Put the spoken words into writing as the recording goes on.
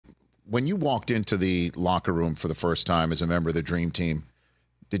when you walked into the locker room for the first time as a member of the Dream Team,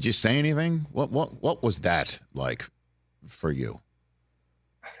 did you say anything? What was that like for you?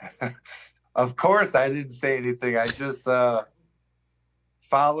 Of course, I didn't say anything. I just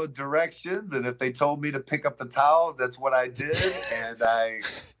followed directions, and if they told me to pick up the towels, that's what I did, and I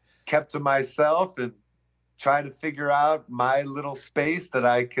kept to myself and tried to figure out my little space that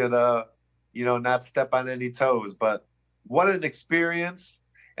I could, not step on any toes. But what an experience!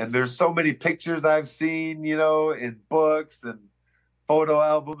 And there's so many pictures I've seen, in books and photo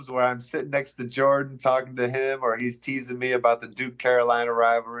albums where I'm sitting next to Jordan talking to him, or he's teasing me about the Duke-Carolina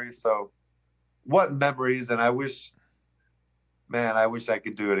rivalry. So what memories, and I wish I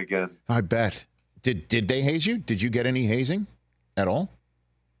could do it again. I bet. Did they haze you? Did you get any hazing at all?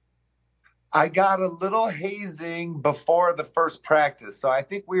 I got a little hazing before the first practice. So I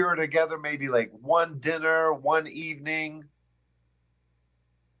think we were together maybe like one dinner, one evening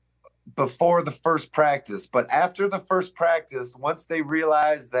before the first practice. But after the first practice, once they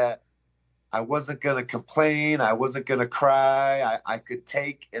realized that I wasn't going to complain, I wasn't going to cry, I could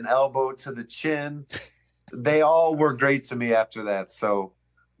take an elbow to the chin, they all were great to me after that. So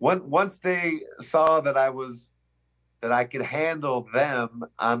once they saw that I could handle them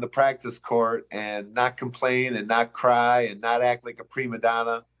on the practice court and not complain and not cry and not act like a prima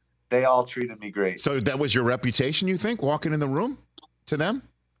donna, they all treated me great. So that was your reputation, you think, walking in the room to them?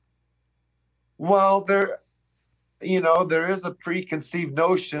 Well, there is a preconceived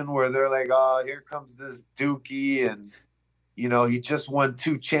notion where they're like, oh, here comes this Dookie, and, he just won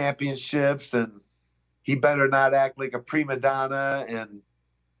 2 championships, and he better not act like a prima donna. And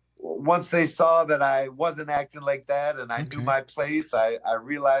once they saw that I wasn't acting like that and I knew my place, I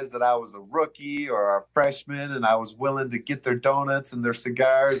realized that I was a rookie or a freshman, and I was willing to get their donuts and their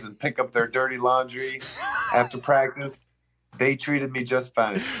cigars and pick up their dirty laundry after practice. They treated me just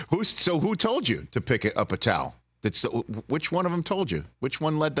fine. Who told you to pick up a towel? Which one of them told you? Which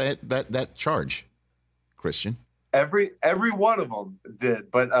one led that charge, Christian? Every one of them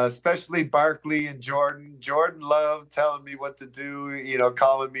did, but especially Barkley and Jordan. Jordan loved telling me what to do,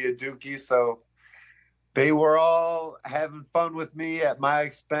 calling me a Dookie. So they were all having fun with me at my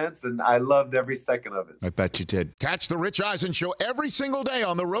expense, and I loved every second of it. I bet you did. Catch the Rich Eisen Show every single day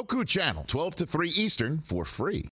on the Roku channel, 12 to 3 Eastern, for free.